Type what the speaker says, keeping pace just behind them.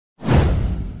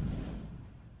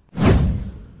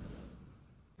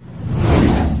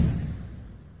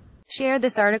share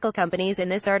this article. Companies in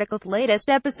this article. The latest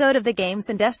episode of the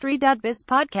gamesindustry.biz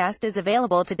podcast is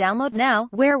available to download now,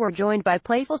 where we're joined by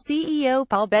Playful CEO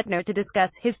Paul Bettner to discuss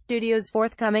his studio's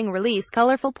forthcoming release,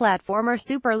 colorful platformer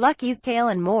Super Lucky's Tale,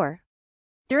 and more.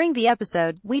 During the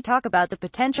episode, we talk about the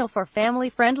potential for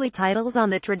family-friendly titles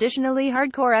on the traditionally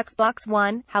hardcore Xbox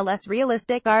One, how less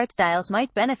realistic art styles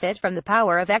might benefit from the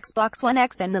power of Xbox One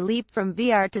X, and the leap from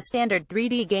VR to standard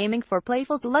 3D gaming for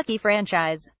Playful's Lucky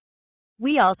franchise.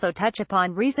 We also touch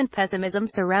upon recent pessimism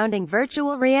surrounding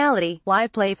virtual reality, why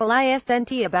Playful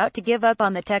isn't about to give up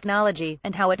on the technology,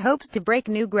 and how it hopes to break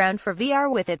new ground for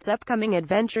VR with its upcoming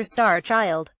adventure Star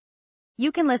Child.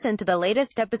 You can listen to the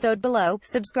latest episode below,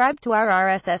 subscribe to our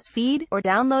RSS feed, or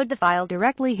download the file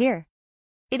directly here.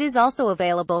 It is also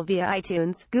available via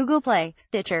iTunes, Google Play,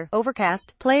 Stitcher,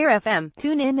 Overcast, Player FM,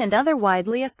 TuneIn, and other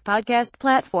wideliest podcast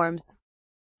platforms.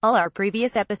 All our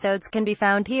previous episodes can be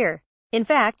found here. In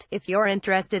fact, if you're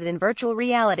interested in virtual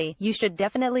reality, you should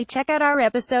definitely check out our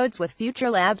episodes with Future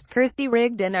Labs, Kirsty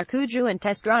Rigdon, Akuju, and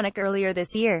Testronic earlier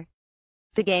this year.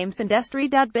 The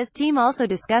gamesindustry.biz team also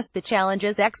discussed the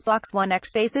challenges Xbox One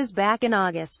X faces back in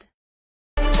August.